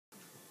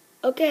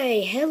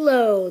Okay,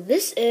 hello.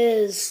 This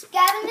is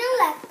Gavin and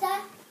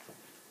Alexa.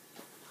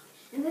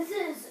 and this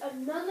is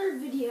another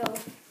video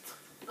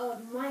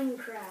of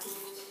Minecraft.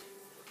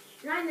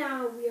 Right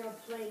now we are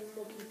playing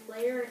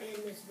multiplayer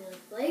in this village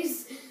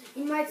place.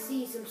 You might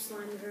see some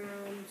slime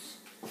grounds.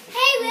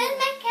 Hey, where's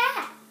my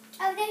cat?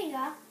 Oh, there you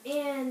go.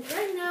 And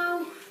right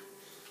now,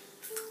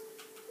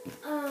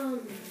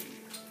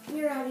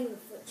 we're having the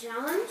foot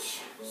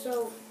challenge.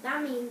 So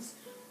that means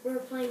we're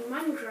playing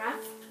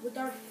Minecraft with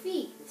our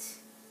feet.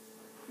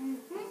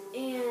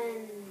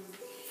 And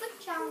Foot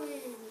challenge.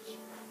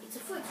 it's a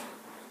foot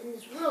challenge. In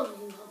this world, you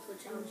can call it foot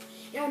challenge.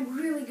 And I'm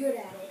really good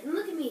at it. And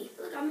look at me.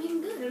 Look, I'm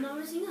even good. I'm not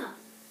messing up.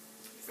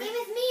 Same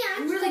as me.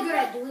 I'm really good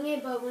at doing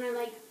it, but when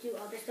I do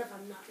other stuff,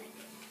 I'm not that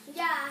good.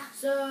 Yeah.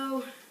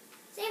 So,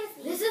 Same as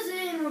me. this is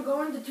it, and we're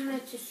going to turn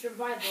it to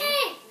survival.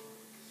 Hey!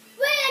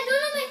 Wait, I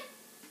don't know my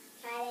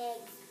cat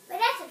eggs. But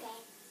that's okay.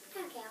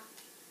 Okay.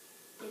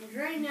 And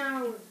right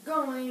now, we're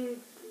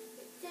going...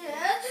 Survival!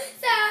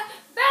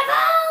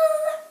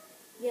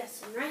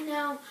 Yes, and right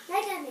now, I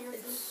got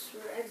nails.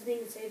 we're exiting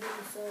and saving,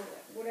 so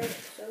whatever.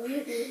 So,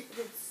 if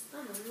it's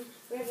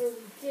whatever we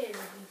did, we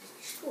just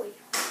destroyed.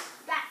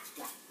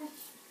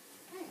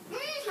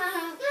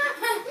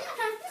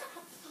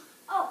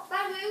 Oh, by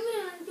the way,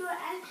 we're going to do it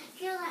and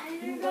kill an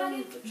ender We're dragon.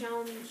 going to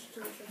challenge to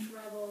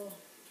survival.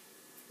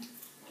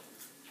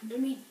 And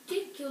we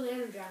did kill the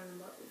ender dragon,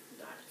 but we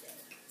forgot to say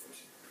it. Which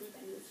is pretty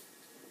bad news.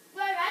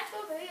 Well, that's so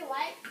very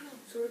white.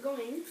 So we're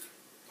going.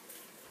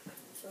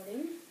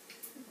 Starting.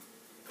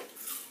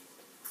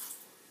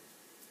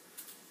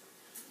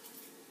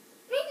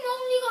 We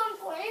normally go on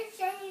Fortnite,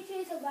 sharing to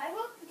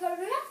survival, because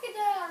we have to get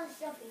all the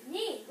stuff we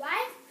need,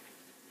 right?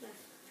 Yes.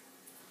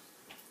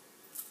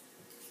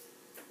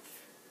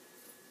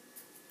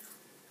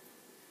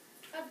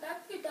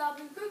 That's good job,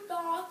 good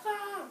dog.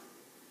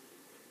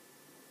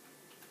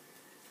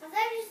 I'm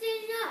just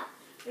standing up.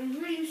 And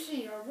here you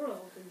see our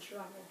world in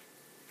survival.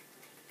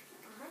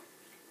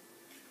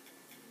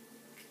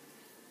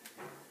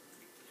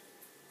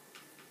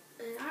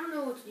 And I don't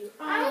know what to do.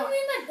 I don't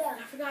need my gun.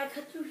 I forgot I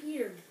cut through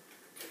here.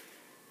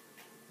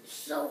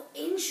 So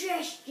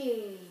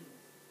interesting.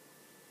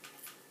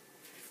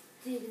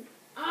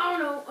 I don't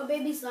know, a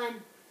baby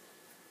slime.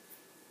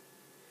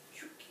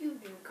 So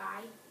cute, little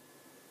guy.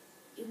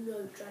 Even though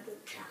you tried to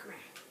attack me.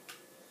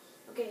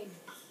 Okay,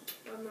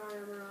 put my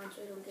armor on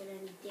so I don't get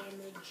any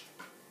damage.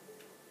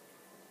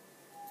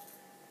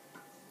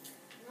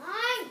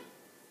 Mine!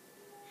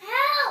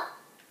 Help!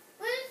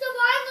 When is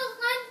survival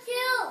slime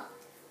kill?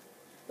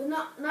 But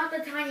not the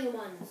tiny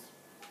ones.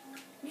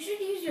 You should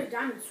use your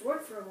diamond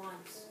sword for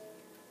once.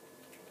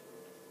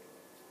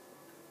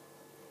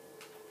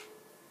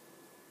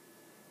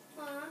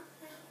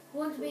 Who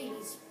wants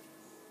babies?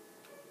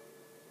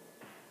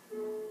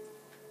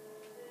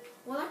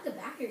 Well, I like the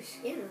back of your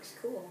skin. Looks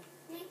cool.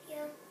 Thank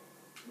you.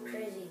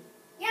 Crazy.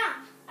 Yeah,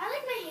 I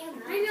like my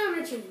hand I know I'm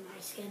gonna change my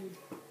skin.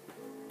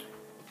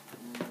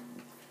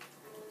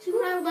 See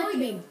what I would like to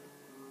be.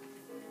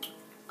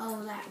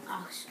 Oh, that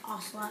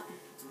ocelot.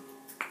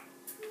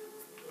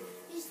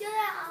 You steal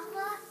that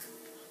ocelot?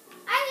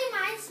 I need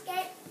mine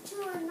skate to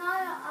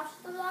another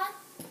ocelot.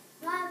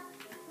 Not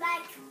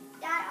like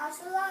that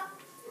ocelot.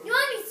 You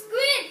want me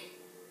squid?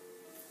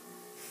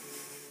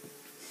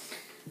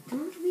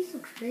 Don't be so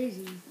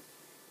crazy.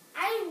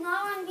 I do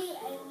not want to be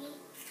Amy.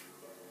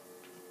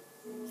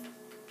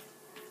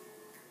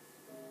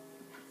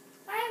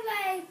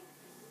 Bye.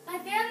 My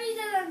family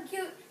says I'm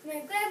cute. My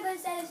grandpa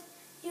says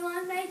she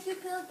wants my 2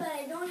 pills, but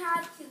I don't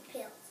have 2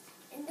 pills.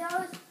 And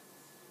those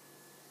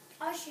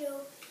are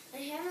true. I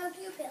have no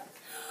 2 pills.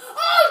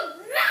 Oh,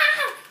 no!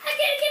 I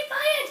gotta get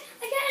fired!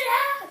 I gotta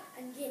have!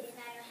 I'm kidding.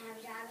 I don't have a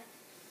job.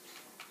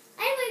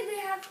 Anyway,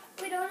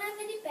 we don't have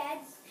any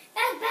beds.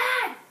 That's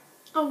bad!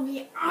 Oh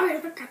yeah, I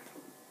forgot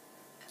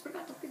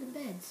to pick the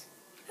beds.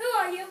 Who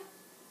are you?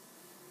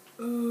 A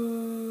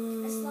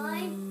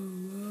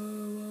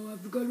slime? I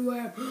forgot who I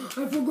am. I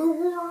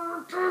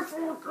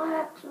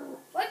forgot.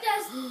 What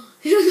does...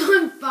 He was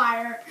on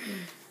fire.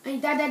 And he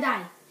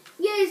died.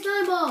 Yay,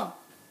 slime ball.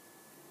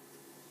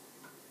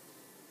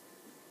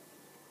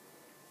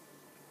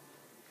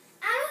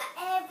 I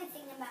know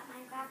everything about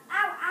Minecraft.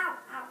 Ow.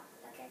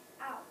 Okay,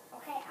 ow.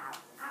 Okay, ow.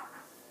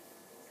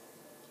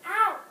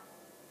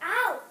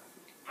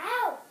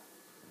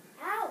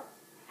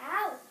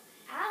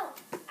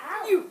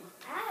 You.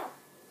 Ow.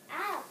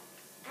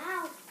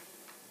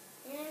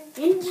 And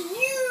you.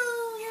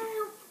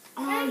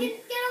 Can I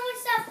get all my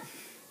stuff?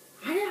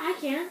 I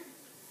can't.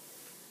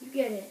 You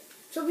get it.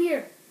 It's over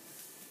here.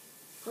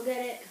 I'll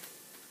get it.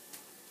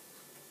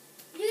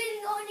 You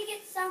didn't go in to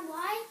get some.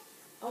 Why?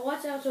 I'll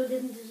watch out so it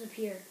doesn't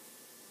disappear.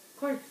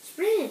 Corn,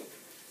 sprint.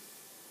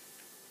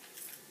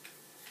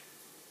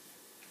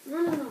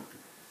 No.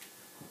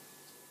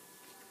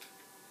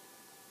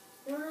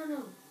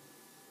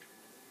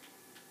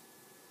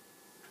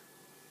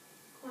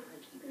 Come on, I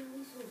keep it at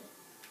least hold it.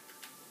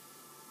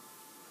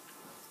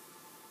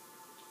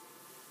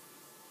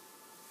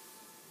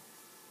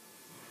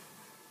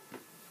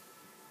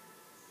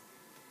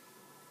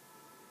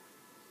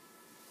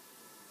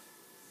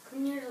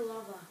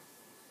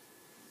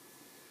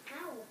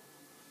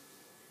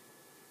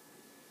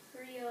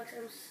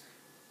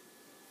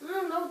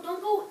 No,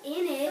 don't go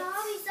in it.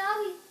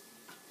 Sorry.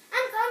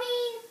 I'm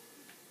coming.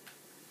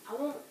 I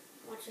won't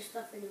watch your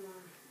stuff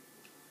anymore.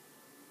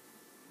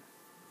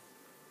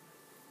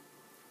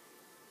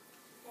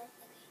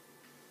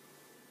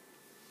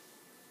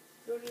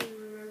 Don't even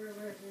remember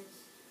where it is.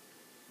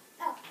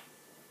 Oh.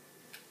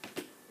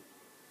 Can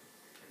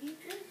you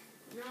just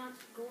not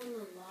go in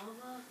the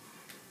lava?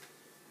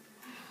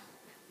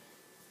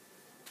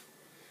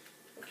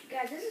 Okay,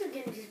 guys, this is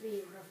gonna just be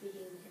a rough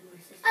video because my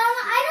sister. I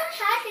don't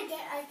have to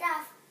get my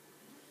stuff.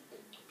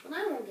 Well, I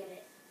won't get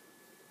it.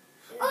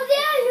 Oh,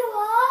 there you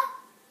are.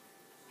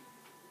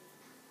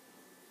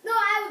 No,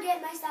 I will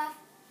get my stuff.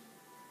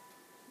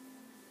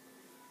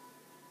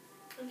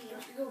 Okay, I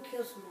have to go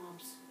kill some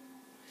mobs.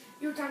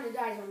 Your time to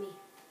die is on me.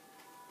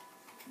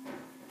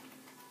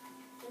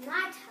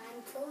 My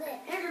time to live.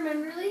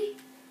 Enderman, really?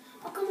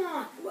 Oh, come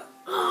on. What?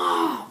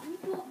 Oh,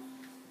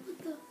 what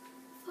the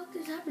fuck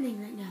is happening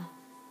right now?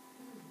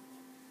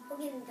 We're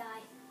gonna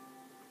die.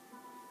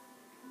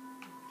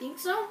 Think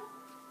so?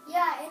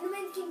 Yeah,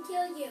 Enderman can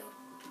kill you.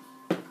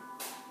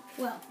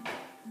 Well,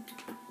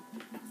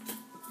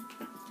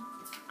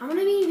 I'm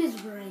gonna be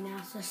invisible right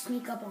now, so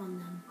sneak up on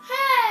them.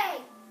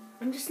 Hey!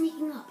 I'm just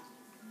sneaking up.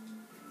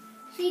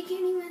 So you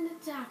can't even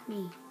attack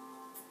me.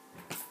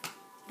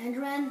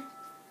 Enderman,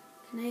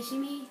 can they see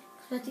me?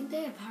 Because I think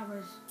they have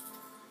powers.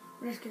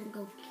 We're just gonna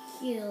go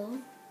kill.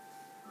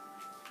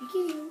 You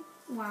can't even.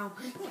 Wow.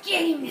 You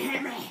can't even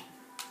hit me!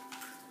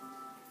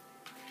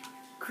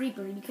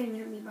 Creeper, you can't even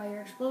hit me by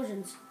your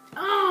explosions.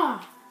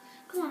 Ah!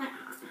 Come on,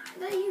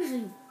 that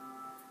usually.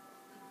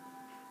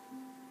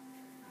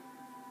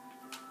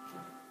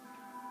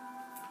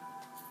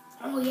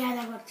 Oh yeah,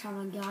 that worked how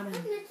I got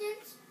him.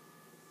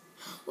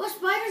 What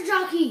spider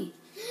jockey?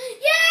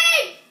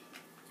 Yay!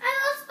 I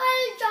love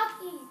spider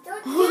jockeys,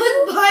 don't you?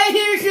 What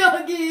spider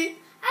jockey?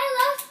 I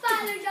love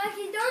spider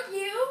jockeys, don't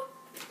you?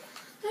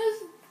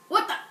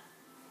 What the?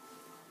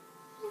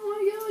 Oh my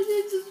gosh,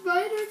 it's a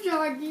spider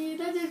jockey.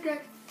 That is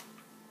great.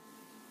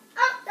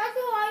 Oh, that's who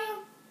I am.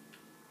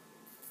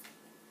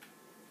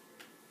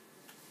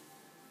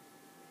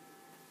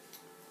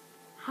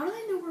 How do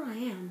they know where I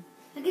am?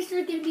 I guess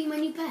they're gonna be my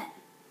new pet.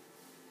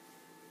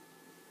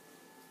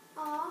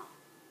 Aw.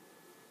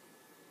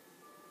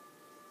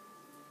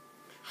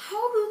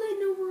 How do they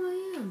know where I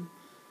am?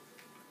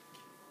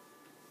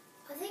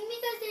 I think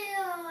because they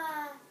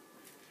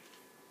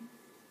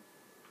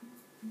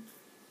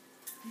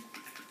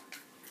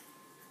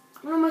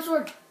Where's my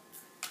sword?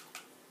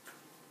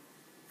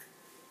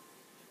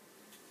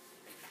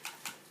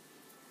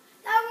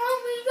 that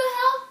won't be to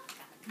help.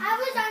 I have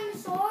a diamond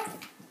sword.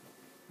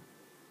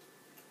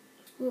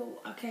 Whoa,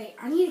 okay,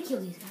 I need to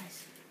kill these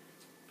guys.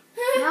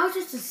 Now it's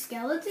just a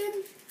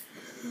skeleton?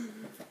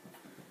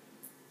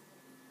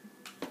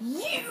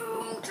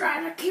 You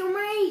trying to kill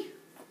me?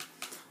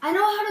 I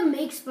know how to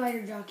make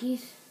spider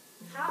jockeys.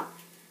 How?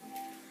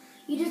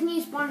 You just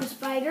need to spawn a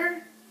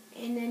spider,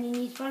 and then you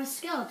need to spawn a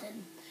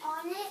skeleton.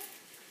 On it?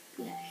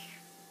 Yes.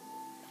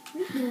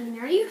 What are you doing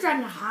there? Are you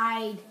trying to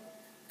hide?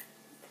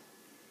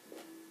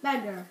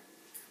 Beggar.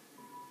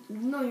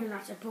 No, you're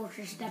not supposed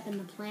to step in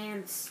the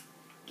plants.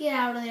 Get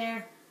out of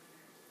there.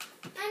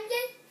 I'm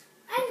good.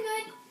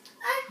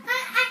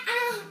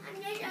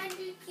 I'm just trying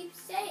to keep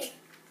safe.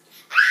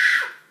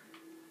 Ah!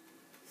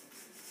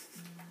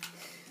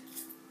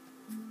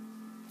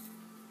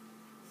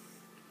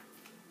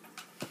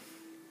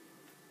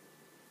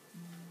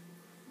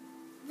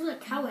 What's a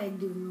cow egg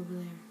doing over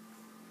there?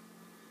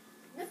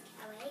 Look,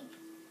 cow egg.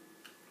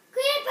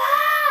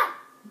 Creeper!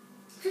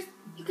 Just,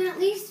 you can at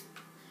least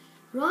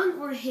run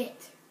or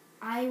hit.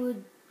 I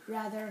would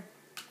rather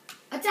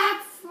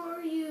attack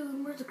for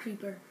you. Where's the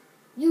creeper?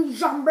 You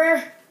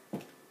zombie!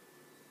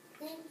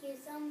 Thank you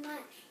so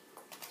much.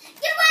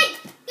 Get away!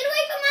 Get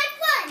away from my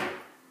fun!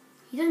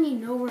 He doesn't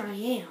even know where I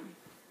am.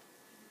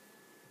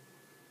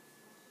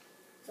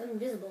 So I'm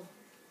invisible.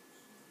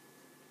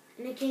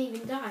 And I can't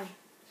even die.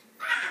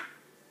 Ah!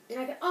 And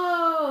I can,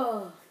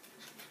 oh!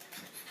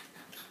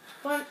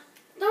 But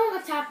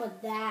don't attack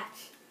with that.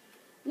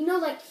 You know,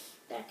 like,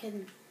 that's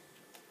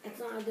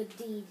not a good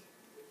deed.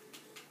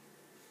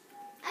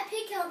 I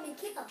pick help me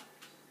kill.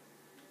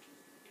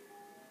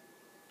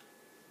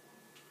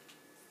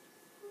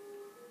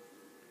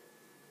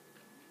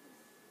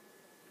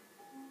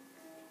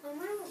 I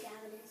wonder what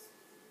Gavin is.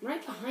 I'm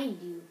right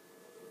behind you.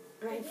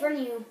 I'm right in front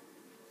of you.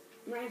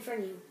 I'm right in front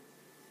of you.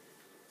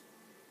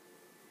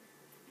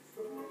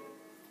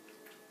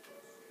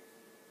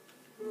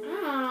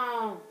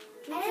 Ow!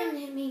 You shouldn't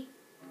hit me.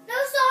 No,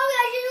 sorry,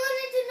 I just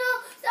wanted to know.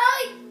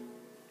 Sorry.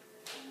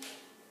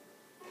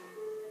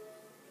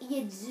 You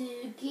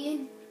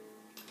joking?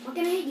 What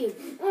can I hit you?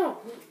 Oh!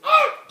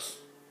 Ouch!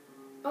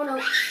 Oh no.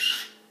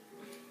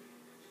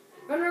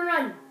 Run, run,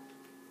 run.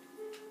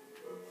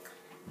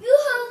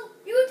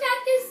 You attack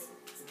this.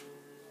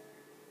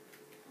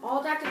 I'll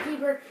attack the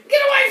creeper.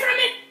 Get away from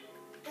it!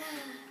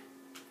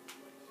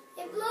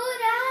 It blew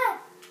it up.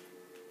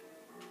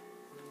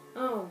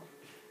 Oh.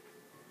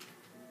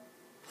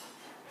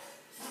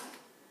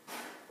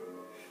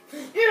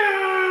 Yeah!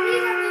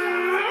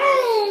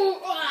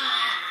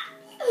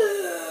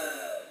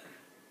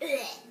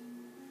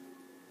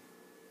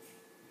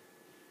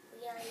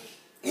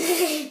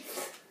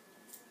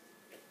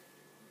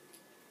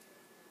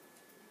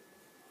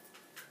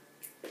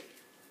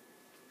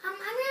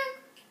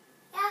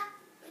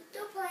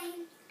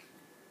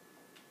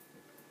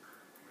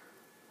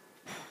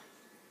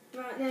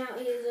 now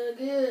is a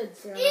good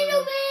sound.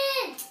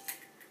 Inhuman!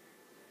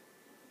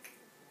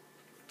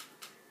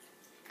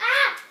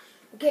 Ah!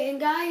 Okay, and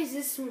guys,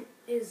 this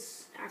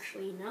is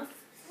actually enough.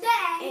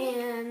 Dang.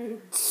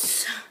 And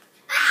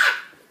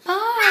Ah!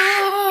 bye.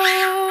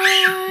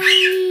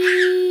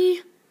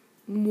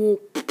 Mop.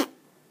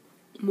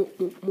 Mop,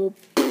 mop, mop.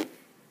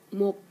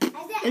 Mop. I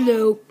said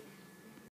Hello.